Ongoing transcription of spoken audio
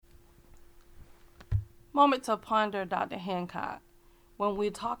Moment to ponder, Dr. Hancock. When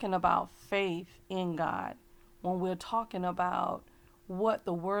we're talking about faith in God, when we're talking about what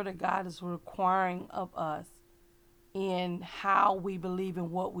the Word of God is requiring of us in how we believe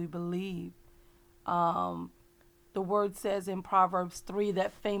and what we believe, the Word says in Proverbs 3,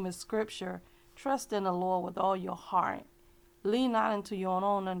 that famous scripture, trust in the Lord with all your heart. Lean not into your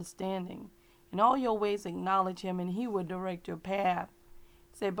own understanding. In all your ways acknowledge him, and he will direct your path.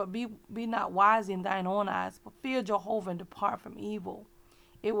 Say, but be not wise in thine own eyes, but fear Jehovah and depart from evil.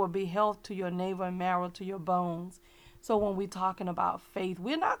 It will be health to your navel and marrow to your bones. So when we're talking about faith,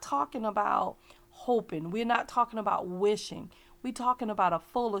 we're not talking about hoping. We're not talking about wishing. We're talking about a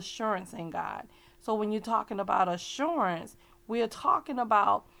full assurance in God. So when you're talking about assurance, we're talking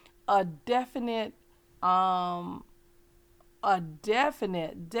about a definitely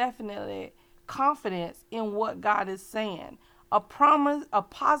confidence in what God is saying. A promise, a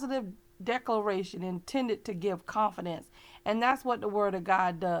positive declaration intended to give confidence. And that's what the Word of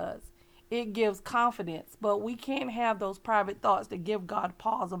God does. It gives confidence, but we can't have those private thoughts that give God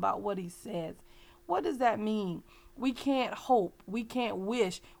pause about what he says. What does that mean? We can't hope. We can't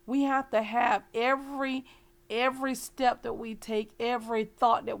wish. We have to have every step that we take, every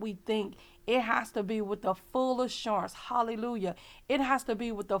thought that we think, it has to be with the full assurance. Hallelujah. It has to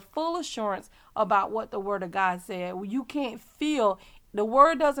be with the full assurance about what the Word of God said. You can't feel. The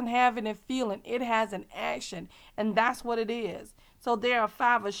Word doesn't have any feeling. It has an action. And that's what it is. So there are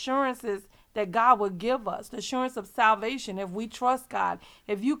 5 assurances that God will give us. The assurance of salvation if we trust God.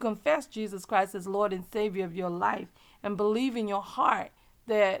 If you confess Jesus Christ as Lord and Savior of your life and believe in your heart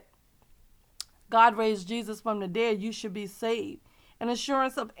that God raised Jesus from the dead, you should be saved. An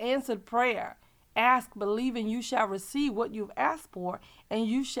assurance of answered prayer. Ask, believe, and you shall receive what you've asked for, and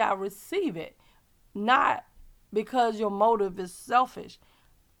you shall receive it. Not because your motive is selfish.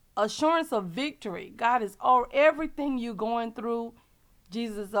 Assurance of victory. God is all everything you're going through.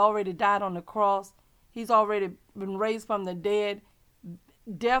 Jesus already died on the cross. He's already been raised from the dead.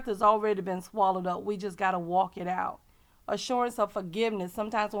 Death has already been swallowed up. We just got to walk it out. Assurance of forgiveness.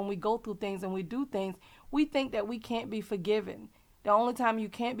 Sometimes when we go through things and we do things, we think that we can't be forgiven. The only time you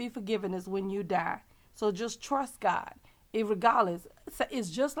can't be forgiven is when you die. So just trust God. Regardless, it's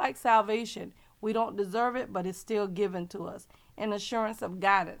just like salvation. We don't deserve it, but it's still given to us. An assurance of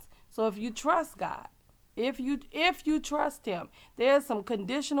guidance. So if you trust God, if you trust him, there's some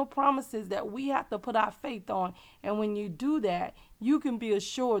conditional promises that we have to put our faith on. And when you do that, you can be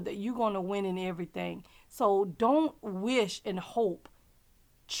assured that you're going to win in everything. So don't wish and hope.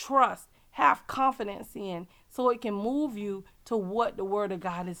 Trust. Have confidence in, so it can move you to what the Word of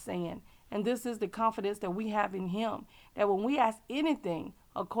God is saying. And this is the confidence that we have in him, that when we ask anything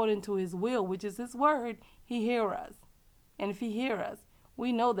according to his will, which is his word, he hears us. And if he hears us,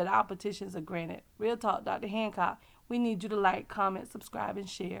 we know that our petitions are granted. Real talk, Dr. Hancock. We need you to like, comment, subscribe, and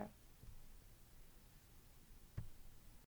share.